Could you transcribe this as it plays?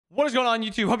What is going on,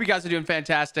 YouTube? Hope you guys are doing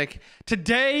fantastic.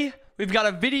 Today, we've got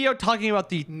a video talking about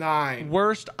the 9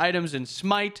 worst items in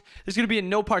Smite. This is going to be in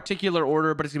no particular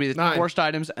order, but it's going to be the worst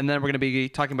items, and then we're going to be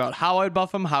talking about how I would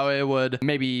buff them, how I would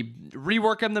maybe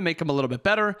rework them to make them a little bit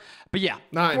better. But yeah,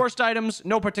 9 worst items,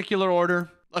 no particular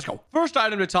order. Let's go. First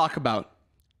item to talk about.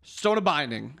 Stone of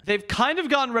Binding. They've kind of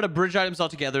gotten rid of bridge items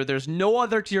altogether. There's no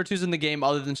other tier 2s in the game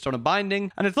other than Stone of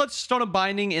Binding, and it's left Stone of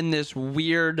Binding in this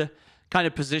weird kind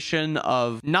of position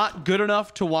of not good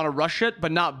enough to want to rush it,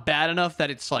 but not bad enough that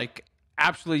it's like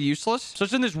absolutely useless. So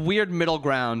it's in this weird middle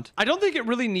ground. I don't think it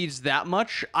really needs that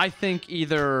much. I think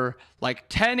either like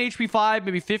 10 HP 5,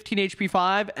 maybe 15 HP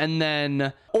 5, and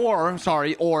then, or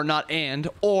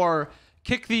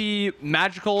kick the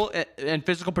magical and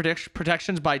physical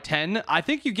protections by 10. I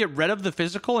think you get rid of the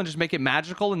physical and just make it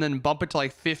magical and then bump it to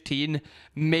like 15,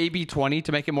 maybe 20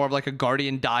 to make it more of like a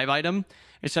guardian dive item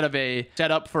instead of a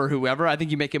setup for whoever. I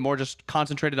think you make it more just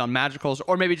concentrated on magicals,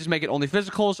 or maybe just make it only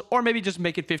physicals, or maybe just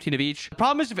make it 15 of each. The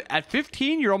problem is if at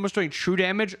 15, you're almost doing true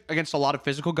damage against a lot of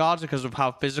physical gods because of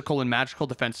how physical and magical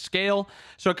defense scale.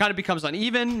 So it kind of becomes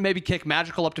uneven. Maybe kick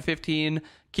magical up to 15,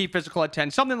 keep physical at 10,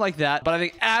 something like that. But I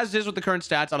think as is with the current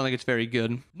stats, I don't think it's very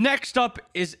good. Next up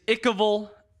is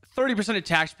Ichavil. 30%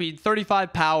 attack speed,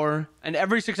 35 power, and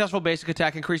every successful basic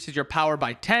attack increases your power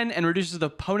by 10 and reduces the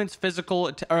opponent's physical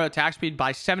attack speed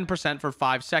by 7% for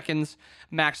 5 seconds,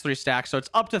 max 3 stacks. So it's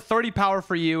up to 30 power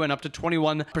for you and up to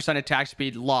 21% attack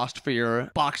speed lost for your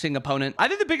boxing opponent. I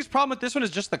think the biggest problem with this one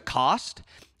is just the cost.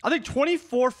 I think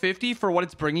 $24.50 for what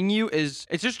it's bringing you it's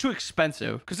just too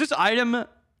expensive because this item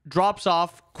drops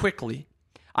off quickly.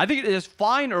 I think it is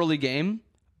fine early game,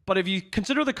 but if you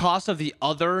consider the cost of the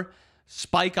other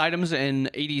spike items in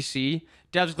ADC,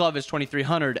 Dev's Glove is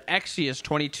 2,300, Xe is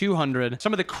 2,200.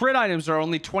 Some of the crit items are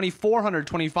only 2,400,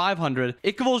 2,500.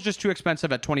 Ichavil is just too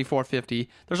expensive at 2,450.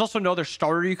 There's also no other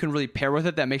starter you can really pair with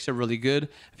it that makes it really good.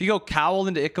 If you go Cowl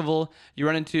into Ichavil, you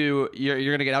run into, you're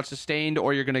going to get out sustained,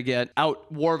 or you're going to get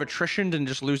out War of Attrition and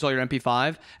just lose all your MP5.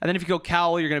 And then if you go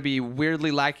Cowl, you're going to be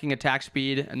weirdly lacking attack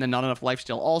speed and then not enough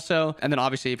lifesteal also. And then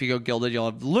obviously if you go Gilded,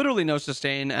 you'll have literally no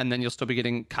sustain and then you'll still be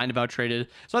getting kind of out traded.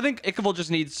 So I think Ichavil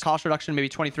just needs cost reduction, maybe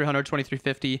 2,300, 2,350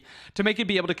 to make it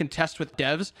be able to contest with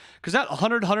devs, because that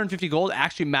 100, 150 gold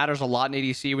actually matters a lot in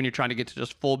ADC when you're trying to get to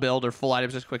just full build or full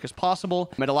items as quick as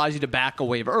possible. It allows you to back a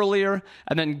wave earlier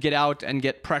and then get out and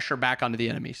get pressure back onto the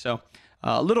enemy. So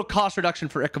a little cost reduction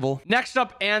for Ichavil. Next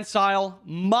up, Ancile.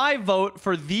 My vote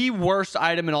for the worst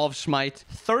item in all of Smite.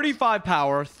 35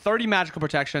 power, 30 magical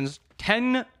protections,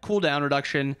 10 cooldown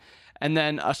reduction, and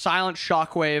then a silent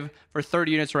shockwave for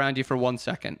 30 units around you for 1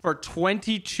 second for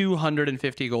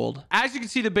 2,250 gold. As you can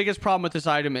see, the biggest problem with this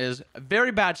item is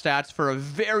very bad stats for a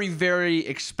very, very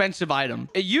expensive item.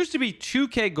 It used to be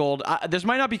 2k gold. This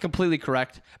might not be completely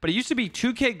correct, but it used to be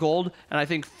 2k gold and I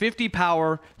think 50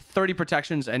 power, 30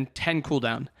 protections, and 10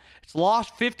 cooldown. It's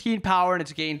lost 15 power and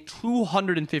it's gained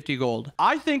 250 gold.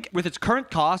 I think with its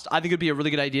current cost, I think it'd be a really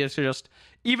good idea to just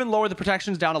even lower the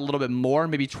protections down a little bit more,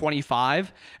 maybe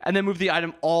 25, and then move the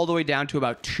item all the way down to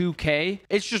about 2k.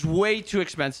 It's just way too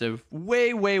expensive.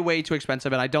 Way, way, way too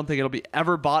expensive, and I don't think it'll be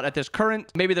ever bought at this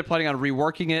current. Maybe they're planning on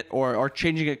reworking it or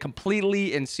changing it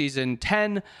completely in Season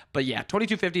 10, but yeah,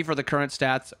 2250 for the current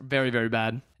stats. Very, very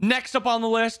bad. Next up on the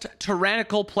list,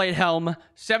 Tyrannical Plate Helm,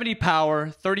 70 power,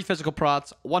 30 physical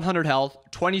prots, 100 health,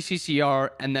 20 CCR,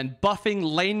 and then buffing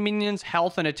lane minions'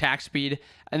 health and attack speed,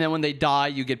 and then when they die,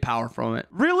 you get power from it.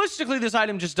 Realistically, this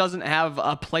item just doesn't have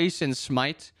a place in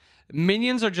Smite.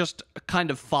 Minions are just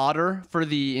kind of fodder for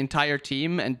the entire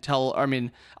team until, I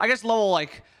mean, I guess level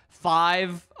like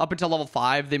 5, up until level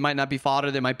 5, they might not be fodder.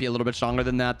 They might be a little bit stronger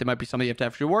than that. They might be something you have to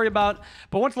actually worry about.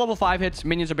 But once level 5 hits,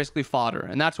 minions are basically fodder,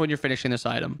 and that's when you're finishing this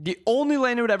item. The only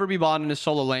lane it would ever be bought in is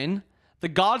solo lane. The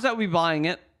gods that would be buying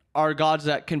it are gods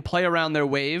that can play around their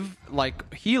wave,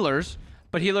 like healers.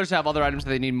 But healers have other items that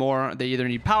they need more. They either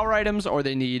need power items, or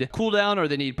they need cooldown, or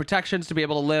they need protections to be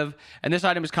able to live. And this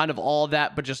item is kind of all of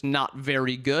that, but just not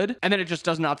very good. And then it just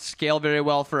does not scale very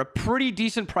well. For a pretty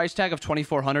decent price tag of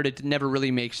 2,400, it never really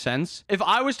makes sense. If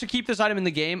I was to keep this item in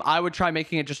the game, I would try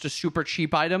making it just a super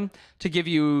cheap item to give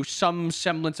you some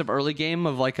semblance of early game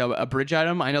of like a bridge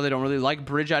item. I know they don't really like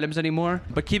bridge items anymore,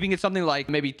 but keeping it something like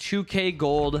maybe 2k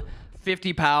gold,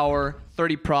 50 power,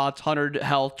 30 prots, 100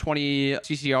 health, 20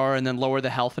 CCR, and then lower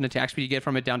the health and attack speed you get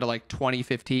from it down to like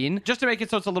 2015, just to make it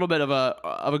so it's a little bit of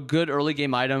a good early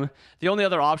game item. The only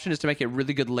other option is to make it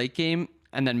really good late game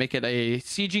and then make it a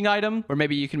sieging item, or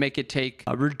maybe you can make it take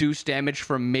reduced damage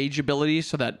from mage abilities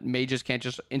so that mages can't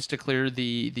just insta clear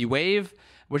the wave.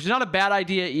 which is not a bad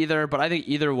idea either. But I think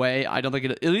either way, I don't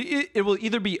think it will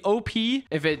either be OP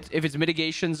if it's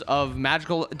mitigations of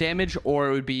magical damage, or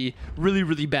it would be really,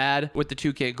 really bad with the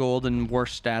 2k gold and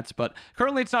worse stats. But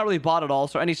currently it's not really bought at all,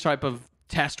 so any type of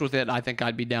test with it, I think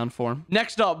I'd be down for.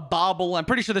 Next up, Bobble. I'm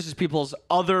pretty sure this is people's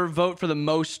other vote for the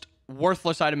most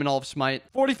worthless item in all of Smite.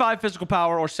 45 physical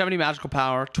power or 70 magical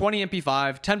power, 20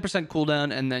 MP5, 10%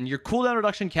 cooldown, and then your cooldown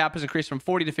reduction cap is increased from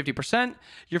 40 to 50%.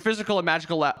 Your physical and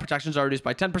magical protections are reduced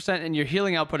by 10%, and your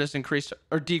healing output is increased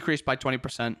or decreased by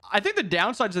 20%. I think the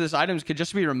downsides of this item could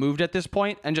just be removed at this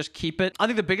point and just keep it. I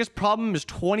think the biggest problem is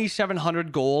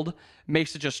 2,700 gold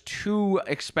makes it just too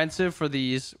expensive for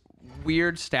these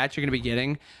weird stats you're going to be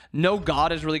getting. No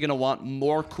god is really going to want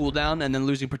more cooldown and then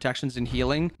losing protections and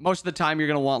healing. Most of the time you're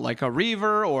going to want like a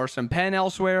Reaver or some pen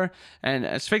elsewhere,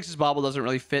 and Sphinx's Bobble doesn't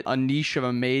really fit a niche of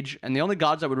a mage, and the only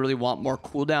gods that would really want more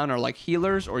cooldown are like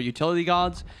healers or utility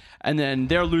gods, and then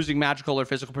they're losing magical or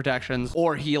physical protections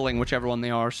or healing, whichever one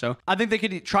they are. So I think they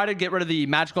could try to get rid of the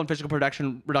magical and physical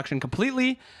protection reduction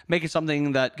completely, make it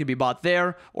something that could be bought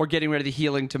there, or getting rid of the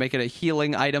healing to make it a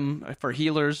healing item for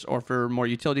healers or for more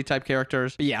utility type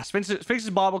characters. But yeah, Sphinx's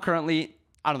Bobble currently,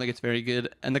 I don't think it's very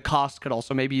good, and the cost could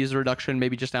also maybe use a reduction,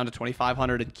 maybe just down to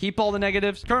 2,500 and keep all the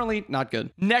negatives. Currently, not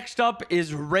good. Next up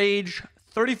is Rage.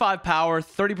 35 power,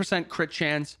 30% crit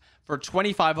chance for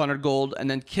 2,500 gold, and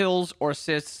then kills or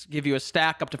assists give you a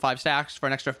stack up to 5 stacks for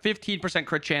an extra 15%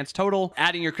 crit chance total,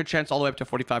 adding your crit chance all the way up to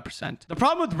 45%. The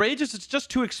problem with Rage is it's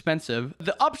just too expensive.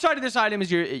 The upside of this item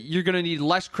is you're going to need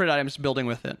less crit items building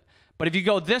with it. But if you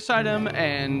go this item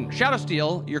and Shadow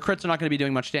Steel, your crits are not going to be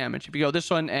doing much damage. If you go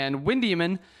this one and Wind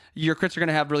Demon, your crits are going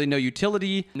to have really no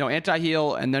utility, no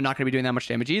anti-heal, and they're not going to be doing that much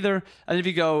damage either. And if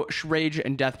you go Rage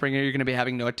and Deathbringer, you're going to be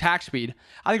having no attack speed.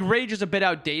 I think Rage is a bit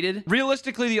outdated.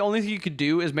 Realistically, the only thing you could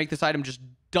do is make this item just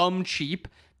dumb cheap.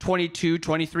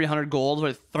 2,300 gold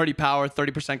with 30 power,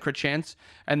 30% crit chance,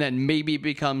 and then maybe it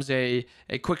becomes a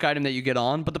quick item that you get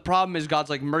on. But the problem is gods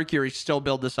like Mercury still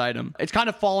build this item. It's kind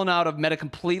of fallen out of meta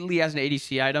completely as an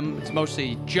ADC item. It's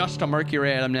mostly just a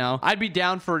Mercury item now. I'd be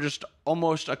down for just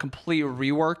almost a complete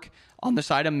rework on this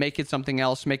item. Make it something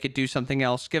else, make it do something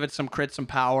else, give it some crit, some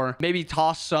power, maybe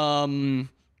toss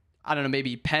some, I don't know,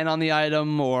 maybe pen on the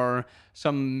item or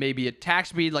some maybe attack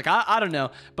speed. Like, I don't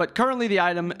know. But currently the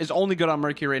item is only good on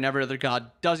Mercury, and every other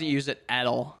god doesn't use it at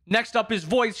all. Next up is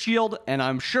Void Shield, and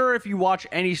I'm sure if you watch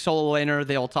any solo laner,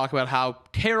 they will talk about how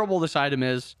terrible this item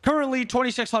is. Currently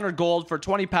 2,600 gold for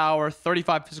 20 power,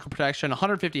 35 physical protection,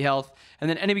 150 health, and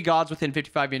then enemy gods within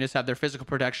 55 units have their physical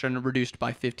protection reduced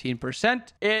by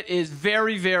 15%. It is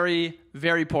very, very,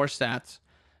 very poor stats.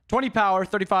 20 power,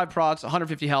 35 procs,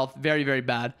 150 health. Very, very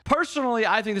bad. Personally,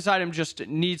 I think this item just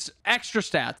needs extra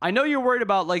stats. I know you're worried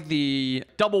about like the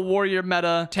double warrior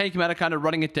meta, tank meta kind of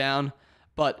running it down,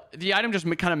 but the item just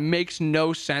kind of makes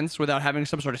no sense without having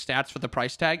some sort of stats for the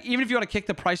price tag. Even if you want to kick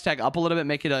the price tag up a little bit,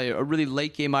 make it a really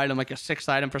late game item, like a 6th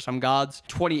item for some gods,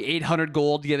 2,800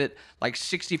 gold, give it like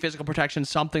 60 physical protection,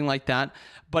 something like that.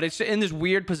 But it's in this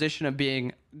weird position of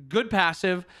being good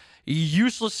passive,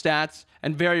 useless stats,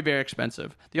 and very, very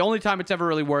expensive. The only time it's ever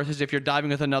really worth is if you're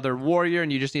diving with another warrior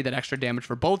and you just need that extra damage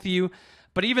for both of you.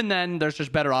 But even then, there's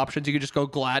just better options. You could just go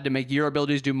Glad to make your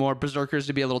abilities do more, Berserkers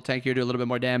to be a little tankier, do a little bit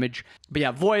more damage. But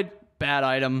yeah, Void, bad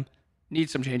item.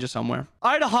 Needs some changes somewhere.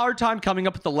 I had a hard time coming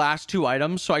up with the last 2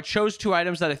 items, so I chose 2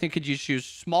 items that I think could just use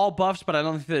small buffs, but I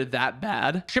don't think they're that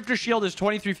bad. Shifter Shield is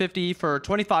 2,350 for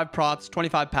 25 procs,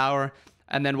 25 power.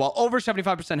 And then while over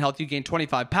 75% health, you gain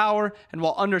 25 power. And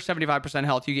while under 75%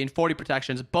 health, you gain 40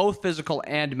 protections, both physical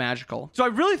and magical. So I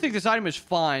really think this item is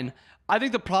fine. I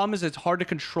think the problem is it's hard to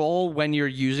control when you're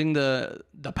using the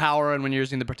power and when you're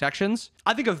using the protections.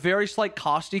 I think a very slight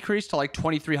cost decrease to like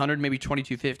 2,300, maybe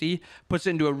 2,250 puts it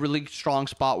into a really strong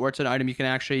spot where it's an item you can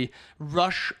actually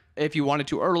rush if you wanted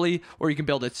to early, or you can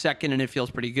build it second and it feels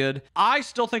pretty good. I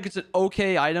still think it's an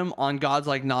okay item on gods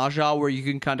like Naja, where you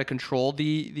can kind of control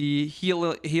the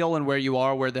heal and where you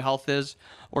are, where the health is,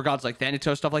 or gods like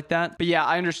Thanatos, stuff like that. But yeah,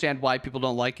 I understand why people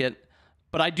don't like it.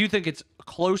 But I do think it's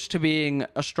close to being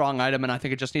a strong item, and I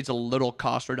think it just needs a little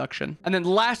cost reduction. And then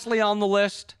lastly on the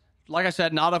list, like I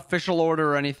said, not official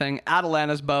order or anything,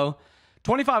 Atalanta's Bow.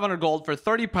 2,500 gold for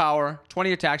 30 power,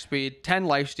 20 attack speed, 10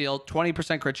 lifesteal,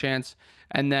 20% crit chance,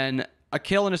 and then a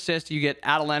kill and assist, you get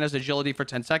Atalanta's agility for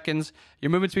 10 seconds,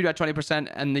 your movement speed by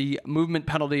 20%, and the movement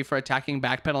penalty for attacking,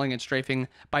 backpedaling, and strafing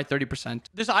by 30%.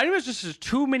 This item is just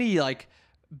too many like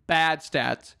bad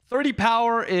stats. 30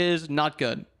 power is not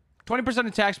good. 20%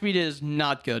 attack speed is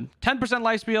not good. 10%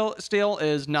 life steal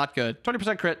is not good.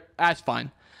 20% crit, that's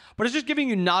fine. but it's just giving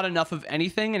you not enough of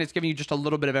anything, and it's giving you just a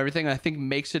little bit of everything, and I think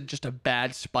makes it just a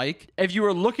bad spike. If you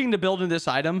were looking to build in this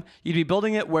item, you'd be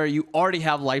building it where you already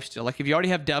have lifesteal. Like if you already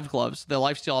have dev gloves, the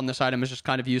lifesteal on this item is just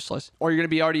kind of useless. Or you're going to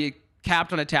be already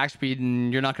capped on attack speed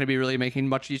and you're not going to be really making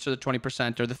much use of the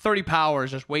 20%, or the 30 power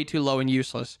is just way too low and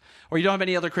useless, or you don't have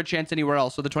any other crit chance anywhere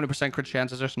else, so the 20% crit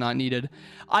chance is just not needed.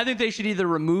 I think they should either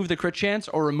remove the crit chance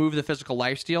or remove the physical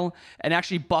lifesteal and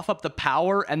actually buff up the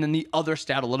power and then the other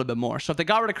stat a little bit more. So if they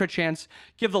got rid of crit chance,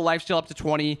 give the lifesteal up to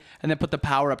 20 and then put the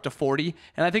power up to 40,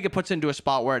 and I think it puts it into a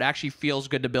spot where it actually feels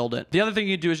good to build it. The other thing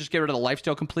you do is just get rid of the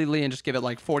lifesteal completely and just give it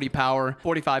like 40 power,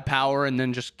 45 power, and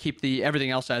then just keep the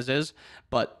everything else as is.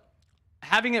 But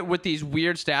having it with these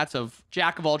weird stats of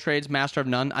jack of all trades, master of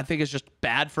none, I think is just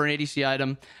bad for an ADC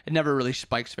item. It never really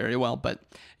spikes very well, but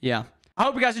yeah. I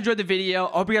hope you guys enjoyed the video.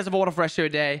 I hope you guys have a wonderful rest of your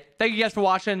day. Thank you guys for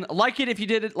watching. Like it if you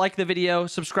did like the video.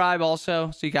 Subscribe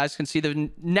also so you guys can see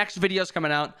the next videos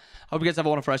coming out. I hope you guys have a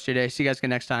wonderful rest of your day. See you guys again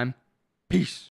next time. Peace.